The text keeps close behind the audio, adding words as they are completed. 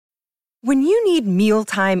When you need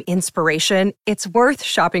mealtime inspiration, it's worth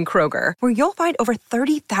shopping Kroger, where you'll find over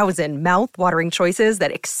 30,000 mouth-watering choices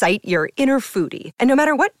that excite your inner foodie. And no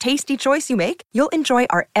matter what tasty choice you make, you'll enjoy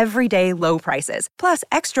our everyday low prices, plus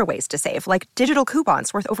extra ways to save, like digital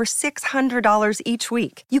coupons worth over $600 each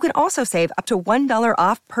week. You can also save up to $1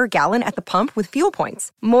 off per gallon at the pump with fuel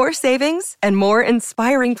points. More savings and more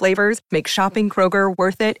inspiring flavors make shopping Kroger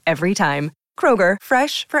worth it every time. Kroger,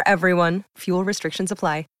 fresh for everyone. Fuel restrictions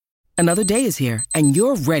apply. Another day is here, and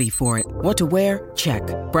you're ready for it. What to wear? Check.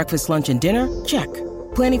 Breakfast, lunch, and dinner? Check.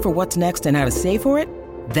 Planning for what's next and how to save for it?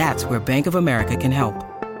 That's where Bank of America can help.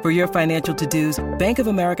 For your financial to-dos, Bank of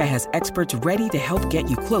America has experts ready to help get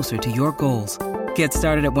you closer to your goals. Get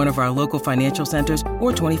started at one of our local financial centers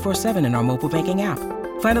or 24/7 in our mobile banking app.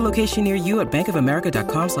 Find a location near you at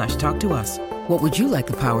bankofamerica.com/talktous. What would you like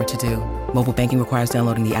the power to do? Mobile banking requires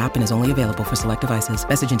downloading the app and is only available for select devices.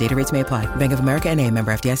 Message and data rates may apply. Bank of America N.A.,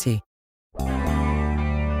 member FDIC.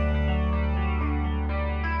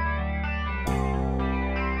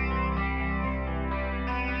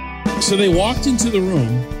 So they walked into the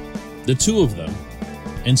room, the two of them,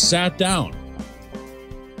 and sat down.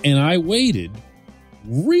 And I waited,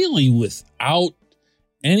 really without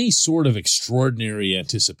any sort of extraordinary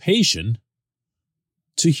anticipation,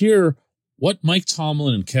 to hear what Mike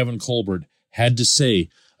Tomlin and Kevin Colbert had to say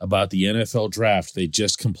about the NFL draft they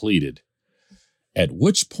just completed. At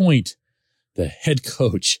which point, the head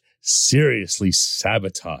coach seriously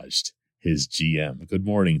sabotaged his GM. Good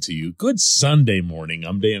morning to you. Good Sunday morning.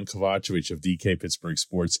 I'm Dan Kovacevic of DK Pittsburgh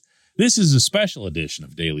Sports. This is a special edition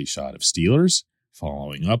of Daily Shot of Steelers,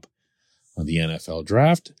 following up on the NFL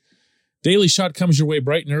draft. Daily Shot comes your way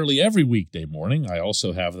bright and early every weekday morning. I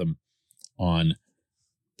also have them on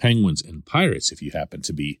Penguins and Pirates if you happen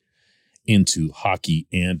to be into hockey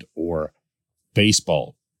and or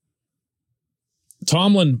baseball.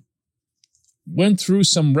 Tomlin went through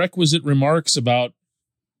some requisite remarks about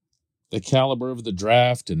the caliber of the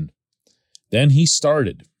draft, and then he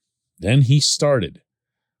started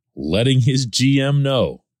letting his GM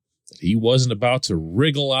know that he wasn't about to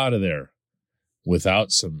wriggle out of there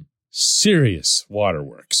without some serious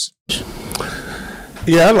waterworks.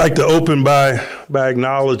 Yeah, I'd like to open by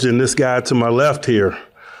acknowledging this guy to my left here.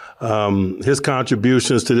 His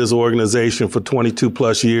contributions to this organization for 22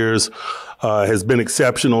 plus years has been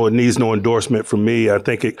exceptional. It needs no endorsement from me. I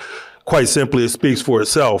think it speaks for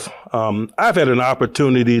itself. I've had an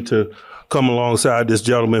opportunity to come alongside this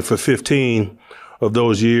gentleman for 15 of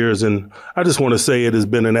those years, and I just want to say it has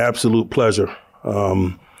been an absolute pleasure.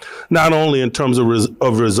 Not only in terms of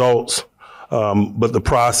results, but the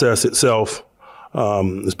process itself.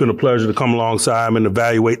 It's been a pleasure to come alongside him and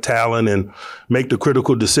evaluate talent and make the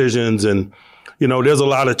critical decisions. And, you know, there's a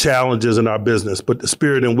lot of challenges in our business, but the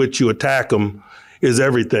spirit in which you attack them is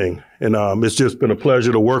everything. And it's just been a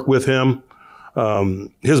pleasure to work with him.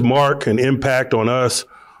 His mark and impact on us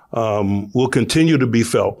will continue to be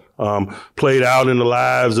felt, played out in the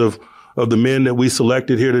lives of the men that we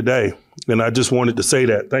selected here today. And I just wanted to say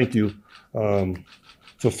that. Thank you.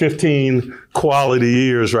 For 15 quality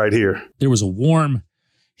years right here. There was a warm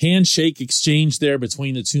handshake exchange there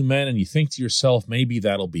between the two men, and you think to yourself, maybe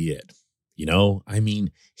that'll be it. You know, I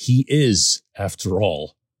mean, he is, after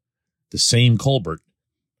all, the same Colbert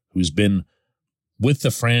who's been with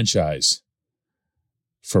the franchise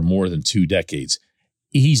for more than 2 decades.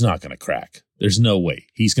 He's not going to crack. There's no way.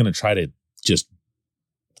 He's going to try to just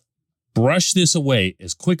brush this away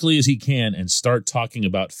as quickly as he can and start talking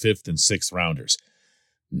about 5th and 6th rounders.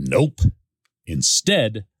 Nope.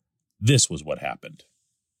 Instead, this was what happened.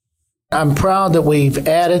 I'm proud that we've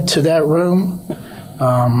added to that room.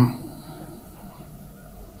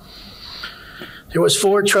 There was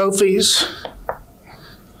 4 trophies.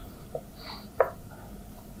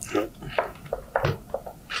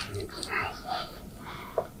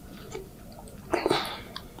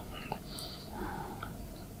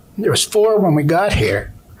 There was 4 when we got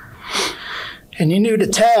here. And you knew the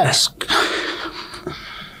task.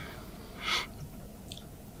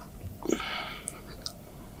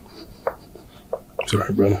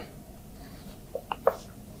 Sorry, brother.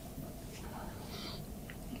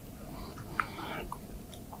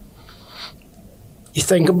 You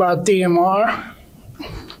think about DMR?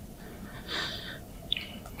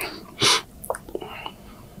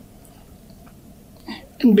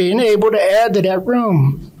 And being able to add to that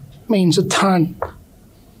room means a ton.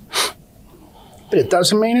 But it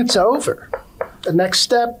doesn't mean it's over. The next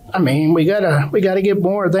step, I mean, we gotta get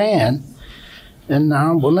more than, and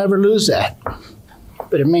we'll never lose that.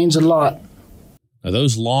 But it means a lot. Now,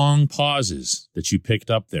 those long pauses that you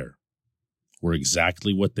picked up there were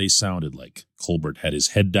exactly what they sounded like. Colbert had his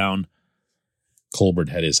head down, Colbert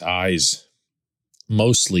had his eyes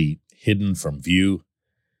mostly hidden from view,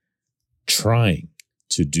 trying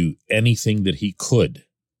to do anything that he could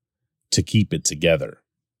to keep it together.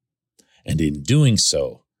 And in doing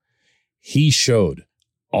so, he showed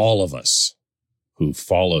all of us who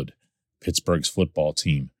followed Pittsburgh's football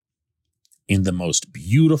team in the most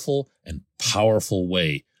beautiful and powerful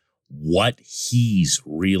way what he's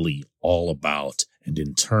really all about, and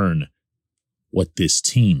in turn, what this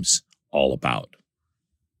team's all about.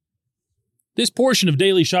 This portion of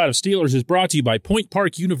Daily Shot of Steelers is brought to you by Point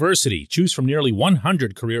Park University. Choose from nearly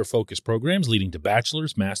 100 career-focused programs leading to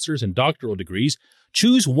bachelor's, master's, and doctoral degrees.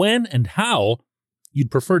 Choose when and how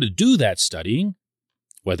you'd prefer to do that studying,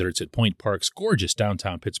 whether it's at Point Park's gorgeous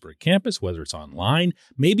downtown Pittsburgh campus, whether it's online,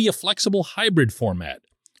 maybe a flexible hybrid format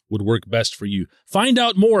would work best for you. Find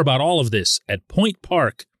out more about all of this at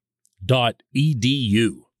pointpark.edu.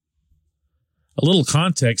 A little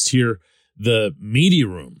context here, the media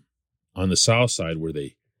room on the south side where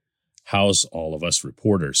they house all of us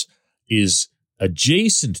reporters is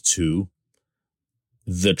adjacent to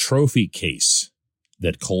the trophy case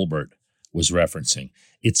that Colbert was referencing.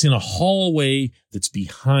 It's in a hallway that's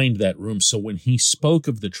behind that room. So when he spoke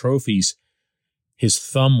of the trophies, his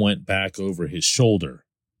thumb went back over his shoulder.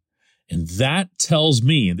 And that tells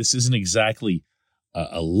me, and this isn't exactly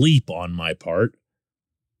a leap on my part,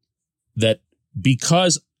 that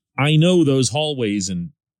because I know those hallways and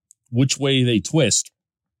which way they twist,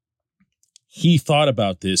 he thought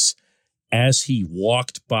about this as he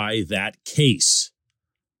walked by that case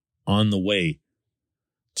on the way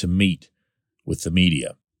to meet with the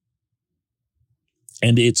media.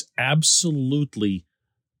 And it's absolutely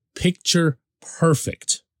picture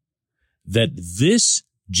perfect that this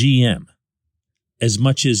GM, as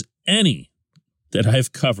much as any that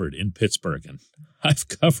I've covered in Pittsburgh, and I've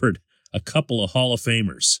covered a couple of Hall of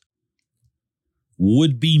Famers,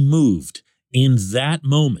 would be moved in that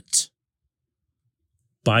moment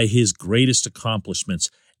by his greatest accomplishments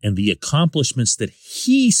and the accomplishments that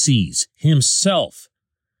he sees himself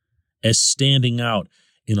as standing out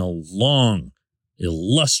in a long,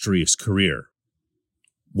 illustrious career.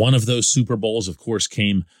 One of those Super Bowls, of course,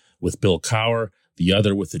 came with Bill Cowher, the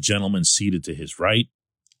other with the gentleman seated to his right,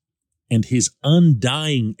 and his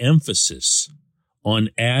undying emphasis on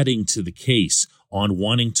adding to the case, on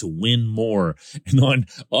wanting to win more, and on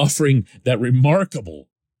offering that remarkable,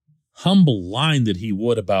 humble line that he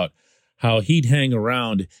would about how he'd hang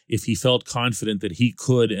around if he felt confident that he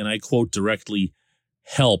could, and I quote directly,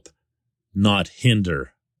 help, not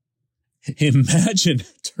hinder. Imagine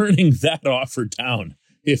turning that offer down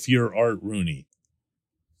if you're Art Rooney.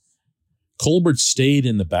 Colbert stayed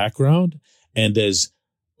in the background, and as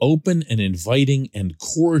open and inviting and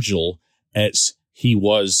cordial as he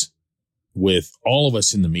was with all of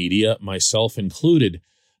us in the media, myself included,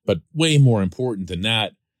 but way more important than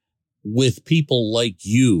that, with people like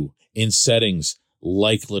you in settings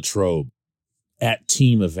like Latrobe, at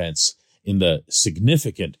team events, in the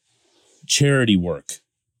significant charity work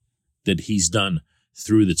that he's done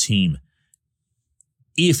through the team.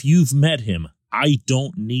 If you've met him, I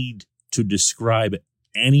don't need to describe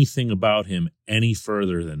anything about him any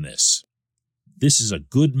further than this. This is a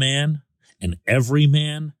good man, an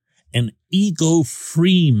everyman, an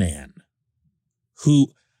ego-free man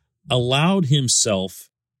who allowed himself,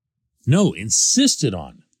 insisted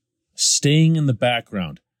on staying in the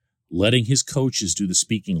background, letting his coaches do the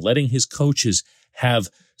speaking, letting his coaches have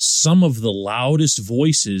some of the loudest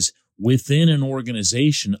voices within an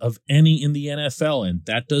organization of any in the NFL. And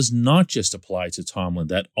that does not just apply to Tomlin.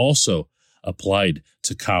 That also applied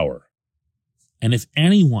to Cowher. And if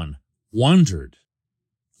anyone wondered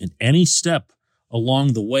in any step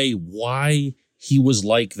along the way why he was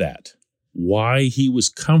like that, why he was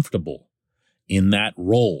comfortable in that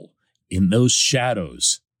role, in those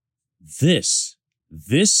shadows, this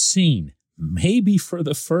scene, maybe for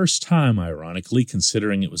the first time, ironically,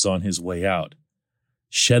 considering it was on his way out,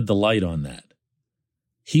 shed the light on that.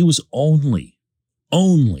 He was only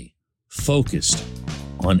focused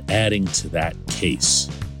on adding to that case.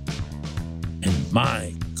 And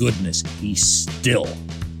my goodness, he still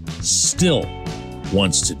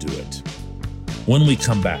wants to do it. When we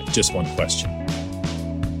come back, just one question.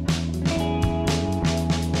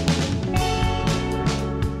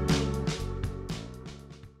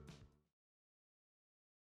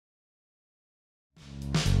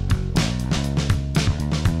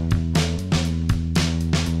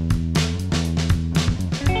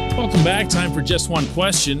 Welcome back. Time for Just One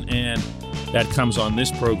Question, and that comes on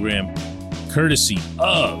this program courtesy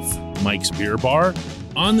of Mike's Beer Bar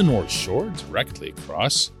on the North Shore, directly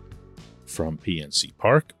across from PNC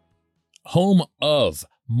Park. home of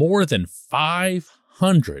more than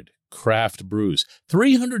 500 craft brews,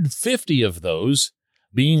 350 of those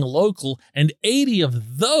being local and 80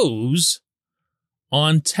 of those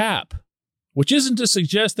on tap, which isn't to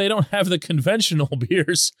suggest they don't have the conventional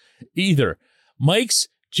beers either. Mike's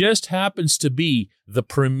just happens to be the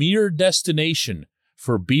premier destination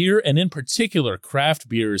for beer and in particular craft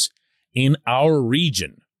beers in our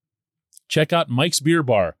region. Check out Mike's Beer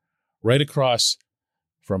Bar right across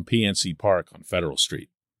from PNC Park on Federal Street.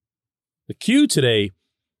 The queue today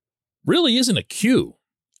really isn't a queue.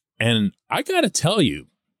 And I got to tell you,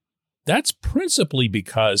 that's principally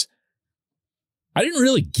because I didn't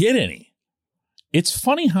really get any. It's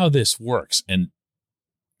funny how this works. And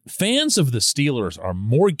fans of the Steelers are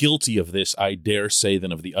more guilty of this, I dare say,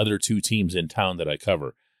 than of the other two teams in town that I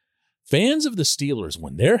cover. Fans of the Steelers,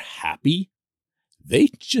 when they're happy, they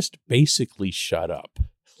just basically shut up.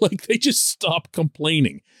 Like, they just stop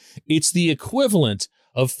complaining. It's the equivalent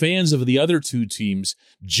of fans of the other two teams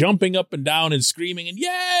jumping up and down and screaming, and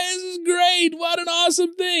yeah, this is great, what an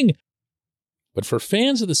awesome thing. But for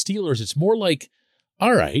fans of the Steelers, it's more like,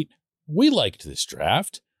 all right, we liked this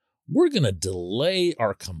draft. We're going to delay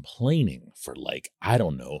our complaining for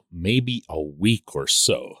maybe a week or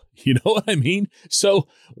so. You know what I mean? So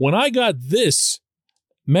when I got this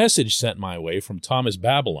message sent my way from Thomas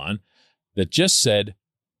Babylon that just said,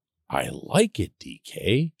 I like it,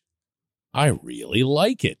 DK. I really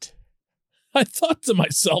like it. I thought to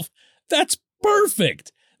myself, that's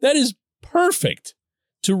perfect. That is perfect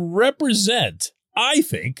to represent, I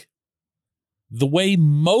think, the way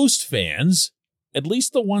most fans, at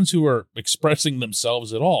least the ones who are expressing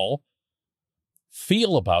themselves at all,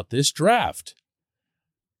 feel about this draft.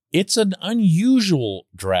 It's an unusual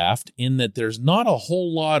draft in that there's not a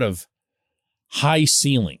whole lot of high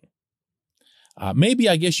ceiling. Maybe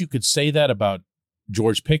I guess you could say that about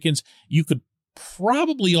George Pickens. You could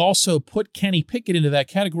probably also put Kenny Pickett into that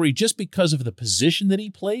category just because of the position that he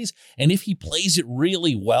plays. And if he plays it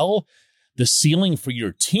really well, the ceiling for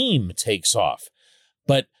your team takes off.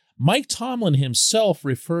 But Mike Tomlin himself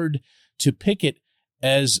referred to Pickett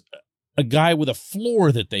as a guy with a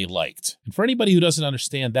floor that they liked. And for anybody who doesn't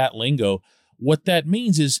understand that lingo, what that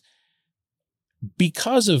means is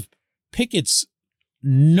because of Pickett's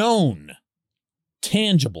known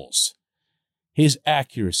tangibles, his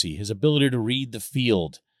accuracy, his ability to read the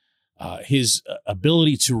field, his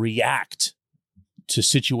ability to react to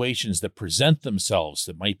situations that present themselves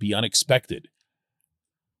that might be unexpected,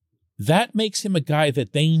 that makes him a guy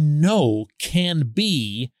that they know can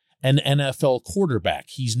be an NFL quarterback.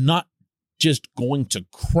 He's not just going to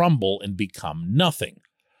crumble and become nothing.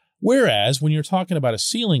 Whereas when you're talking about a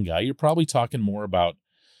ceiling guy, you're probably talking more about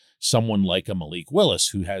someone like a Malik Willis,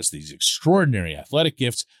 who has these extraordinary athletic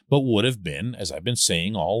gifts, but would have been, as I've been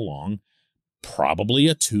saying all along, probably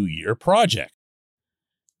a 2-year project.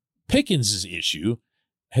 Pickens' issue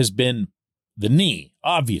has been the knee,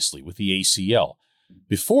 obviously, with the ACL.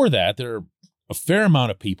 Before that, there are a fair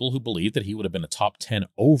amount of people who believe that he would have been a top 10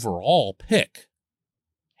 overall pick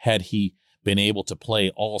had he been able to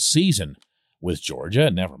play all season with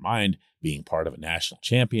Georgia, never mind being part of a national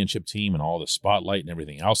championship team and all the spotlight and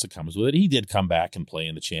everything else that comes with it. He did come back and play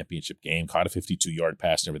in the championship game, caught a 52-yard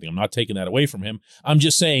pass and everything. I'm not taking that away from him. I'm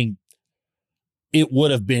just saying it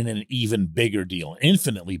would have been an even bigger deal, an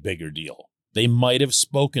infinitely bigger deal. They might have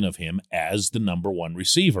spoken of him as the number one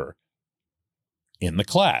receiver in the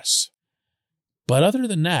class. But other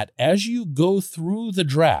than that, as you go through the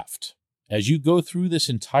draft, as you go through this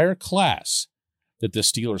entire class that the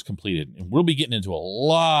Steelers completed, and we'll be getting into a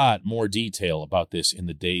lot more detail about this in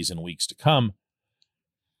the days and weeks to come,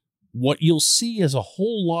 what you'll see is a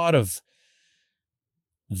whole lot of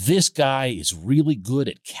this guy is really good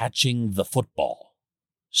at catching the football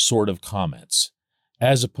sort of comments,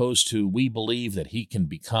 as opposed to we believe that he can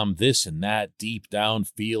become this and that, deep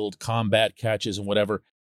downfield combat catches and whatever.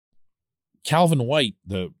 Calvin White,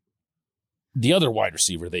 the other wide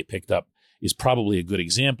receiver they picked up, is probably a good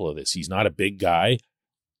example of this. He's not a big guy.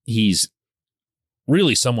 He's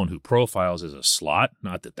really someone who profiles as a slot.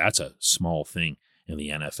 Not that that's a small thing in the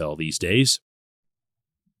NFL these days.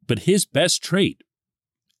 But his best trait,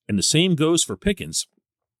 and the same goes for Pickens,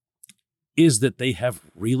 is that they have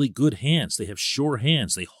really good hands. They have sure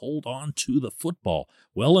hands. They hold on to the football.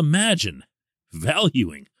 Well, imagine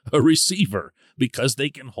valuing a receiver because they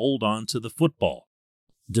can hold on to the football.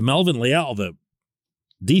 DeMelvin Leal, the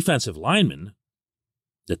defensive lineman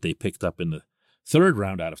that they picked up in the third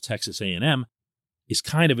round out of Texas A&M, is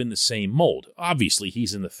kind of in the same mold. Obviously,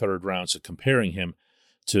 he's in the third round, so comparing him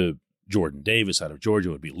to Jordan Davis out of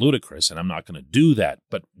Georgia would be ludicrous, and I'm not going to do that.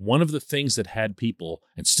 But one of the things that had people,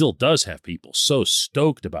 and still does have people, so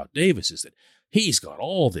stoked about Davis is that he's got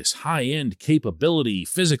all this high-end capability,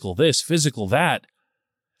 physical this, physical that,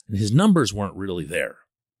 and his numbers weren't really there.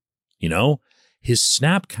 You know, his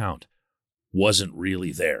snap count wasn't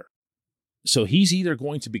really there. So he's either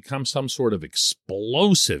going to become some sort of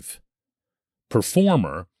explosive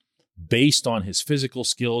performer based on his physical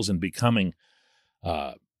skills and becoming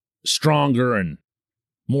stronger and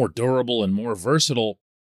more durable and more versatile.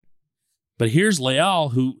 But here's Leal,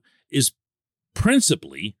 who is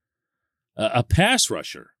principally a pass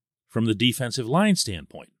rusher from the defensive line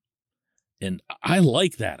standpoint. And I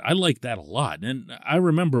like that. I like that a lot. And I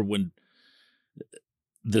remember when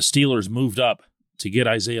the Steelers moved up to get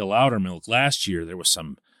Isaiah Loudermilk last year, there was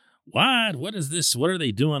some, what is this? What are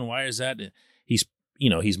they doing? Why is that?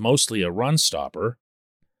 He's mostly a run stopper.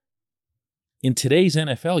 In today's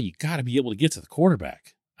NFL, you got to be able to get to the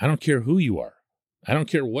quarterback. I don't care who you are. I don't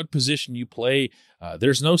care what position you play.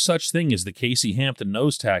 There's no such thing as the Casey Hampton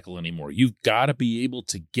nose tackle anymore. You've got to be able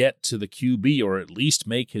to get to the QB or at least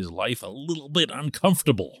make his life a little bit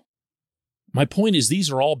uncomfortable. My point is,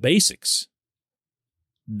 these are all basics.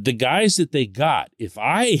 The guys that they got, if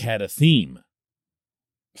I had a theme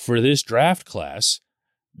for this draft class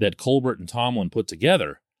that Colbert and Tomlin put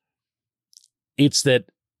together, it's that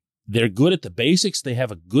they're good at the basics. They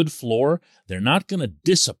have a good floor. They're not going to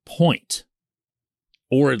disappoint,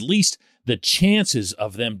 or at least the chances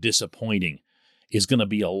of them disappointing is going to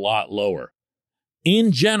be a lot lower.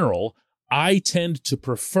 In general, I tend to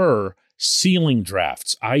prefer ceiling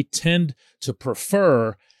drafts. I tend to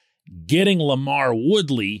prefer getting LaMarr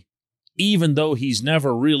Woodley, even though he's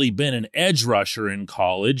never really been an edge rusher in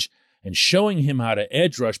college, and showing him how to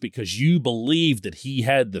edge rush because you believe that he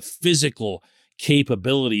had the physical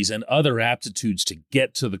capabilities and other aptitudes to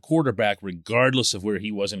get to the quarterback regardless of where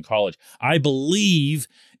he was in college. I believe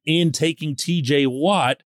in taking TJ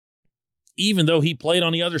Watt, even though he played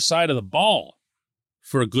on the other side of the ball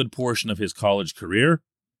for a good portion of his college career.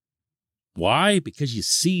 Why? Because you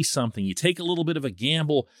see something. You take a little bit of a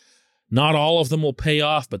gamble. Not all of them will pay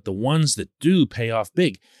off, but the ones that do pay off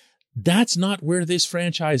big. That's not where this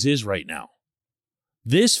franchise is right now.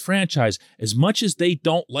 This franchise, as much as they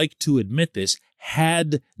don't like to admit this,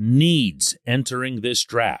 had needs entering this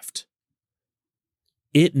draft.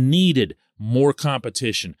 It needed more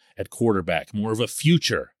competition at quarterback, more of a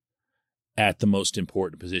future at the most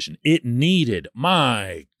important position. It needed,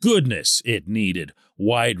 my goodness, it needed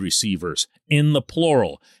wide receivers in the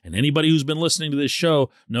plural. And anybody who's been listening to this show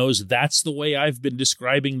knows that's the way I've been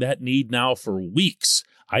describing that need now for weeks.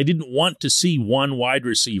 I didn't want to see one wide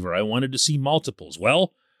receiver. I wanted to see multiples.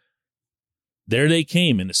 Well, there they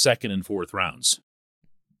came in the second and fourth rounds.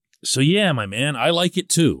 So yeah, my man, I like it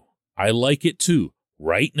too. I like it too.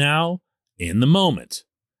 Right now, in the moment.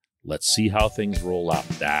 Let's see how things roll out.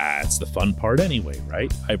 That's the fun part anyway,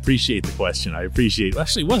 right? I appreciate the question.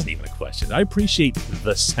 Actually, it wasn't even a question. I appreciate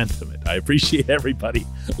the sentiment. I appreciate everybody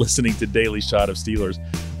listening to Daily Shot of Steelers.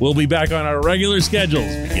 We'll be back on our regular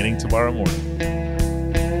schedules beginning tomorrow morning.